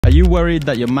you worried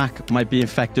that your Mac might be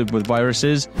infected with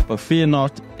viruses? Well, fear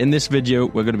not. In this video,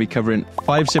 we're going to be covering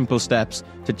 5 simple steps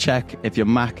to check if your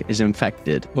Mac is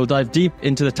infected. We'll dive deep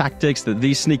into the tactics that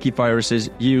these sneaky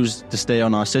viruses use to stay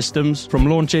on our systems. From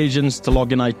launch agents to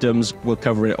login items, we'll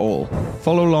cover it all.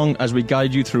 Follow along as we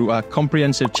guide you through our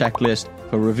comprehensive checklist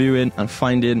for reviewing and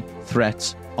finding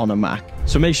threats on a Mac.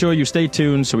 So make sure you stay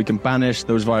tuned so we can banish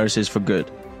those viruses for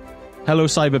good. Hello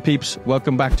cyber peeps,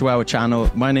 welcome back to our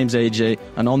channel. My name's AJ,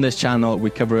 and on this channel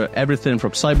we cover everything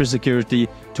from cybersecurity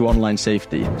to online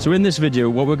safety. So in this video,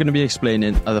 what we're going to be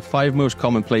explaining are the 5 most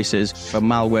common places where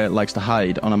malware likes to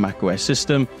hide on a macOS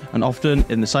system, and often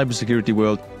in the cybersecurity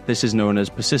world, this is known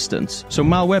as persistence. So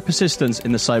malware persistence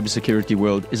in the cybersecurity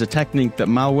world is a technique that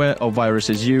malware or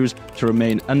viruses use to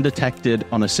remain undetected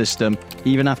on a system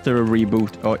even after a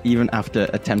reboot or even after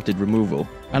attempted removal.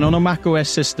 And on a macOS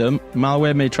system,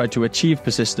 malware may try to achieve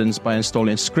persistence by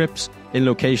installing scripts in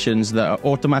locations that are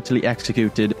automatically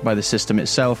executed by the system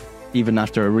itself, even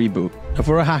after a reboot. Now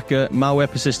for a hacker,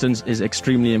 malware persistence is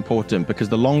extremely important because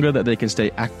the longer that they can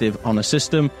stay active on a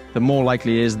system, the more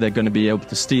likely it is they're going to be able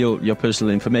to steal your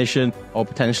personal information or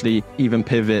potentially even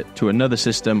pivot to another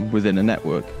system within a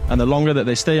network. And the longer that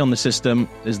they stay on the system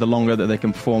is the longer that they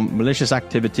can perform malicious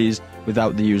activities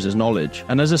without the user's knowledge.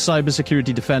 And as a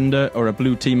cybersecurity defender or a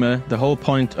blue teamer, the whole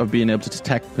point of being able to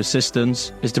detect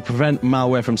persistence is to prevent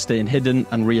malware from staying hidden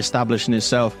and re-establishing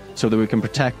itself so that we can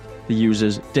protect the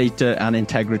user's data and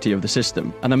integrity of the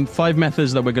system. And then 5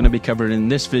 methods that we're going to be covering in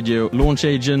this video: launch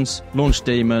agents, launch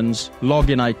daemons,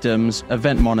 login items,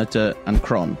 event monitor, and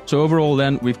cron. So overall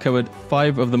then, we've covered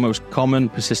 5 of the most common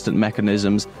persistent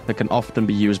mechanisms that can often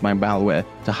be used by malware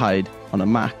to hide on a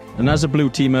Mac. And as a blue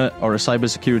teamer or a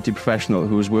cybersecurity professional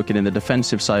who is working in the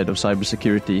defensive side of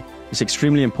cybersecurity, it's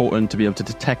extremely important to be able to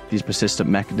detect these persistent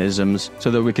mechanisms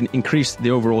so that we can increase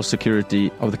the overall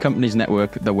security of the company's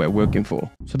network that we're working for.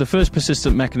 So the first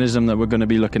persistent mechanism that we're going to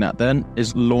be looking at then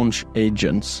is launch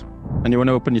agents. And you want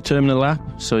to open your terminal app,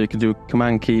 so you can do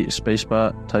Command key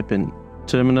spacebar, type in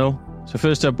terminal. So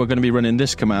first up, we're going to be running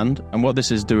this command, and what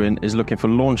this is doing is looking for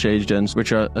launch agents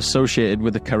which are associated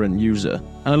with the current user.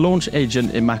 And a launch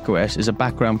agent in macOS is a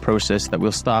background process that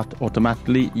will start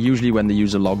automatically, usually when the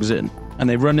user logs in. And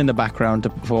they run in the background to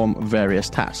perform various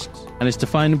tasks. And it's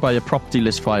defined by a property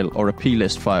list file or a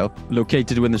plist file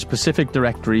located within the specific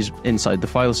directories inside the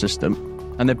file system.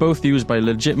 And they're both used by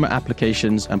legitimate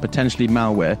applications and potentially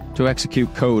malware to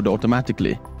execute code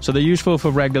automatically. So they're useful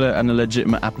for regular and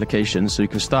illegitimate applications, so you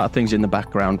can start things in the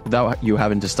background without you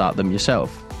having to start them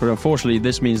yourself. But unfortunately,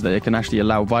 this means that it can actually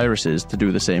allow viruses to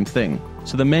do the same thing.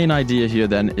 So the main idea here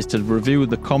then is to review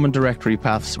the common directory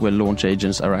paths where launch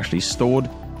agents are actually stored,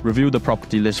 review the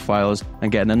property list files,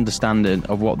 and get an understanding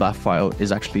of what that file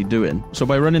is actually doing. So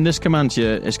by running this command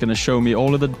here, it's going to show me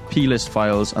all of the plist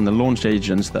files and the launch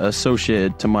agents that are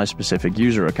associated to my specific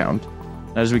user account.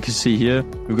 As we can see here,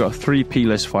 we've got 3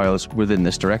 plist files within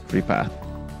this directory path.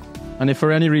 And if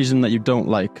for any reason that you don't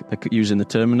like using the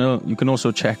terminal, you can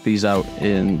also check these out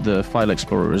in the file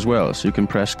explorer as well. So you can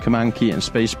press Command key and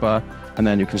spacebar, and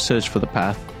then you can search for the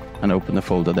path and open the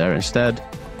folder there instead.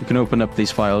 You can open up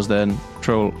these files then,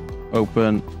 Control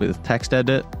open with text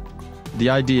edit.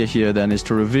 The idea here then is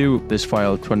to review this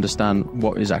file to understand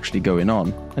what is actually going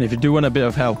on. And if you do want a bit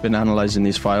of help in analyzing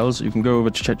these files, you can go over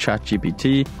to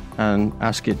ChatGPT and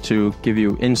ask it to give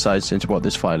you insights into what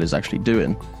this file is actually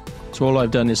doing. So all I've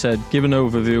done is said, give an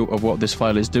overview of what this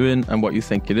file is doing and what you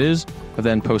think it is. I've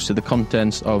then posted the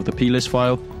contents of the plist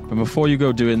file. But before you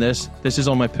go doing this is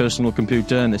on my personal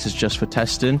computer and this is just for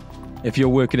testing. If you're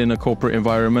working in a corporate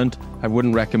environment, I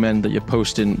wouldn't recommend that you're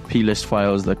posting plist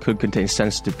files that could contain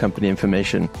sensitive company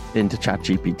information into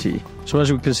ChatGPT. So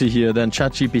as we can see here, then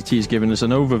ChatGPT is giving us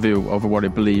an overview of what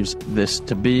it believes this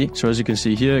to be. So as you can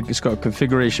see here, it's got a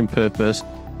configuration purpose.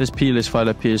 This plist file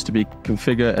appears to be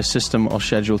configure a system or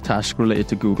schedule task related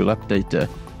to Google Updater.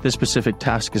 This specific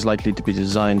task is likely to be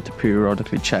designed to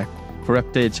periodically check for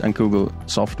updates and Google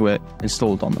software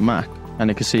installed on the Mac. And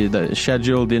you can see that it's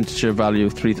scheduled, the integer value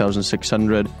of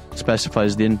 3600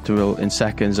 specifies the interval in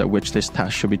seconds at which this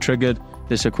task should be triggered.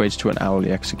 This equates to an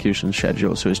hourly execution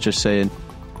schedule. So it's just saying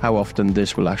how often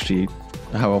this will actually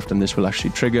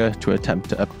trigger to attempt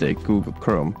to update Google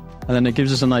Chrome. And then it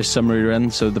gives us a nice summary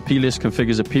then. So the plist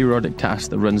configures a periodic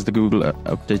task that runs the Google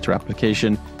Updater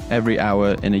application every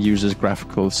hour in a user's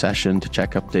graphical session to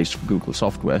check updates from Google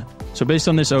software. So based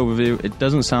on this overview, it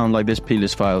doesn't sound like this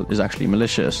plist file is actually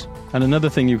malicious. And another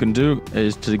thing you can do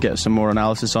is to get some more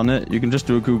analysis on it, you can just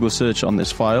do a Google search on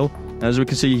this file. And as we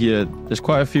can see here, there's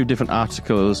quite a few different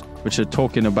articles which are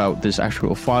talking about this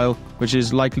actual file, which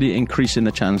is likely increasing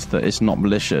the chance that it's not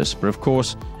malicious. But of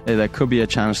course, there could be a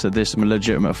chance that this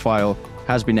legitimate file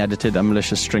has been edited and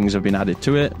malicious strings have been added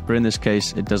to it, but in this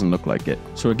case, it doesn't look like it.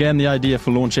 So again, the idea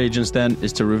for launch agents then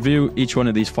is to review each one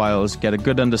of these files, get a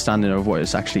good understanding of what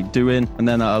it's actually doing, and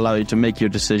then that'll allow you to make your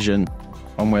decision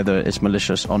on whether it's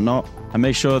malicious or not. And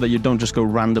make sure that you don't just go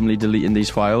randomly deleting these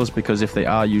files, because if they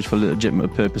are used for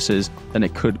legitimate purposes, then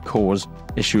it could cause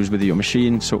issues with your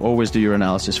machine. So always do your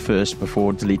analysis first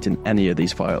before deleting any of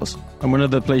these files. And one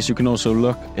other place you can also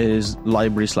look is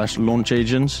library/launch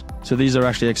agents. So these are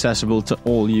actually accessible to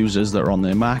all users that are on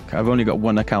their Mac. I've only got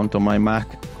one account on my Mac,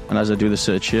 and as I do the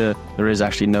search here, there is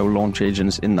actually no launch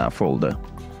agents in that folder.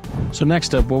 So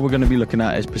next up, what we're going to be looking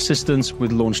at is persistence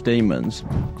with launch daemons.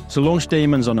 So launch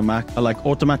daemons on a Mac are like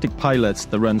automatic pilots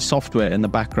that run software in the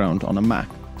background on a Mac.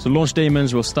 So launch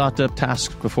daemons will start up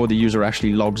tasks before the user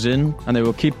actually logs in, and they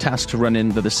will keep tasks running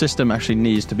that the system actually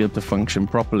needs to be able to function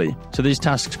properly. So these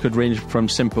tasks could range from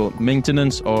simple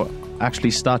maintenance or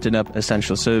actually starting up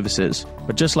essential services.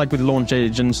 But just like with launch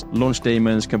agents, launch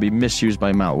daemons can be misused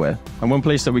by malware. And one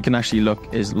place that we can actually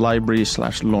look is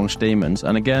library/launch daemons.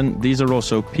 And again, these are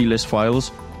also plist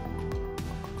files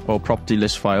or property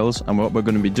list files. And what we're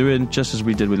going to be doing, just as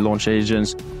we did with launch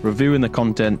agents, reviewing the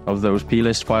content of those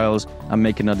plist files and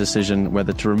making a decision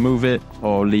whether to remove it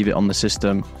or leave it on the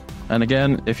system. And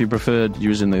again, if you preferred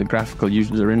using the graphical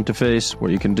user interface,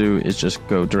 what you can do is just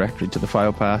go directly to the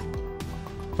file path,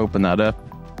 open that up,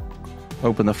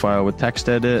 open the file with text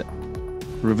edit,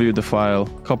 review the file,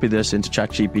 copy this into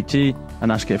ChatGPT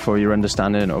and ask it for your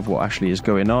understanding of what actually is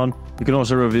going on. You can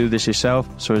also review this yourself,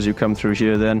 so as you come through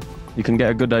here then, you can get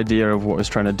a good idea of what it's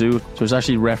trying to do. So it's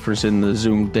actually referencing the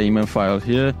Zoom daemon file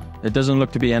here. It doesn't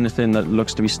look to be anything that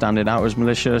looks to be standing out as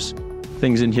malicious.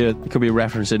 Things in here, it could be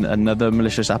referencing another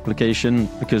malicious application,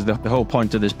 because the whole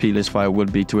point of this plist file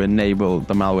would be to enable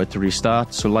the malware to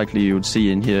restart. So likely you would see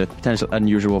in here potential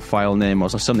unusual file name or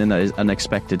something that is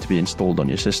unexpected to be installed on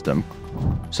your system.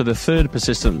 So the third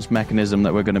persistence mechanism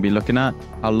that we're going to be looking at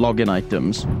are login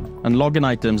items. And login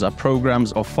items are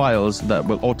programs or files that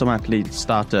will automatically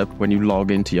start up when you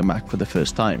log into your Mac for the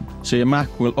first time. So your Mac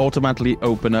will automatically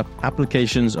open up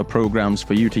applications or programs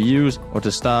for you to use or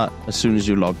to start as soon as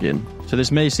you log in. So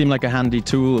this may seem like a handy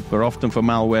tool, but often for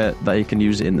malware, they can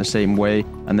use it in the same way,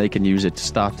 and they can use it to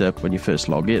start up when you first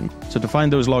log in. So to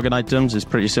find those login items is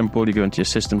pretty simple. You go into your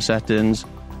system settings,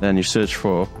 then you search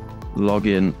for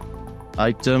login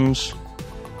items,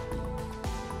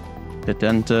 hit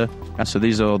enter. And so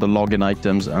these are all the login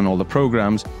items and all the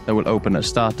programs that will open at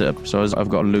startup. So as I've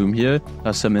got Loom here,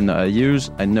 that's something that I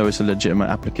use. I know it's a legitimate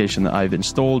application that I've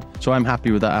installed, so I'm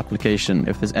happy with that application.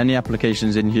 If there's any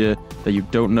applications in here that you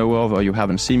don't know of or you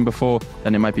haven't seen before,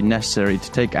 then it might be necessary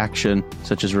to take action,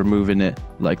 such as removing it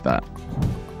like that.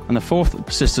 And the fourth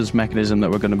persistence mechanism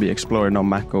that we're going to be exploring on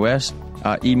macOS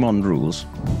are Eon Rules.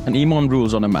 And Eon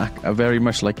Rules on a Mac are very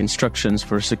much like instructions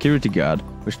for a security guard,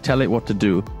 which tell it what to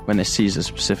do when it sees a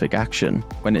specific action,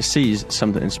 when it sees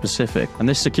something specific. And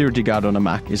this security guard on a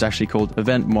Mac is actually called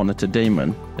Event Monitor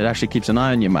Daemon. It actually keeps an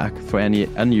eye on your Mac for any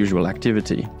unusual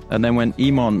activity. And then when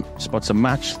Eon spots a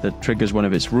match that triggers one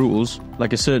of its rules,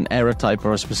 like a certain error type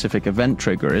or a specific event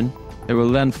triggering, it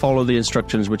will then follow the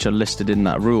instructions which are listed in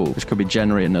that rule, which could be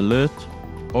generate an alert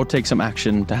or take some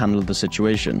action to handle the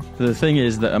situation. The thing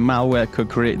is that a malware could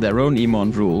create their own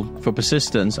Eon rule for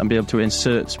persistence and be able to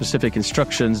insert specific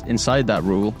instructions inside that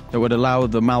rule that would allow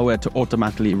the malware to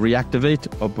automatically reactivate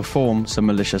or perform some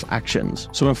malicious actions.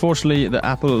 So unfortunately, the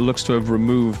Apple looks to have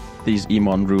removed these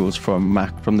Eon rules from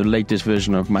the latest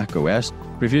version of macOS.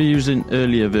 But if you're using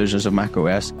earlier versions of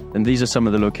macOS, then these are some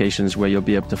of the locations where you'll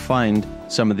be able to find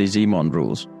some of these Eon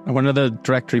rules. And one other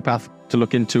directory path to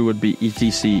look into would be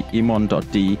etc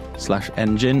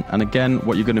emon.d/engine. And again,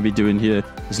 what you're going to be doing here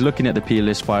is looking at the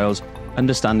plist files,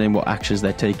 understanding what actions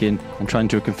they're taking, and trying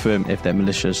to confirm if they're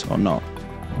malicious or not.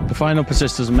 The final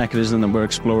persistence mechanism that we're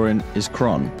exploring is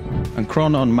Cron. And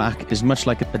Cron on Mac is much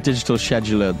like a digital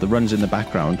scheduler that runs in the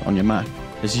background on your Mac.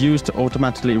 is used to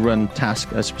automatically run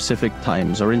tasks at specific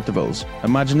times or intervals.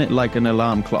 Imagine it like an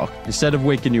alarm clock. Instead of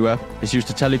waking you up, it's used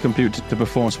to tell your computer to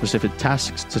perform specific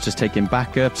tasks, such as taking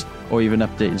backups or even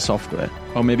updating software,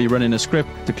 or maybe running a script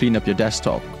to clean up your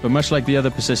desktop. But much like the other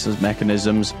persistence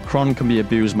mechanisms, Cron can be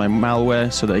abused by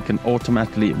malware so that it can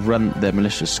automatically run their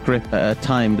malicious script at a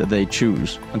time that they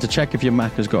choose. And to check if your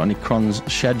Mac has got any crons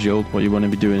scheduled, what you want to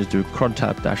be doing is do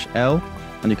cron-tab-L,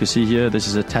 and you can see here this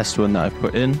is a test one that I've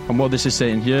put in, and what this is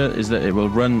saying here is that it will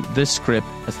run this script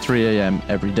at 3 a.m.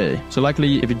 every day. So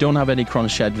likely if you don't have any cron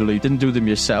scheduled or you didn't do them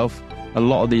yourself, a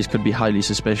lot of these could be highly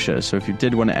suspicious. So if you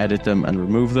did want to edit them and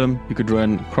remove them, you could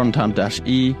run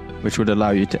cron-tab-E, which would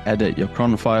allow you to edit your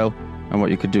cron file. And what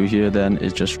you could do here then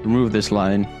is just remove this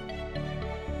line,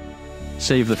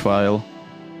 save the file,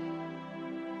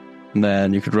 and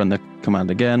then you could run the command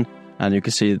again, and you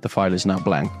can see that the file is now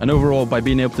blank. And overall, by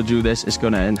being able to do this, it's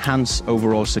going to enhance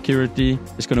overall security,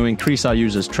 it's going to increase our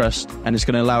users' trust, and it's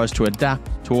going to allow us to adapt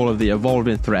to all of the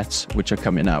evolving threats which are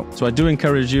coming out. So I do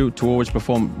encourage you to always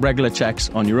perform regular checks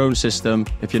on your own system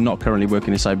if you're not currently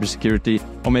working in cybersecurity,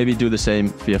 or maybe do the same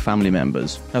for your family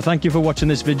members. Now, thank you for watching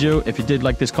this video. If you did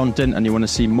like this content and you want to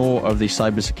see more of these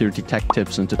cybersecurity tech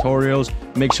tips and tutorials,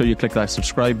 make sure you click that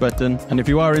subscribe button. And if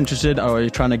you are interested or you're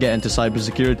trying to get into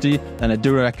cybersecurity, then I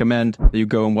do recommend that you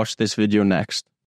go and watch this video next.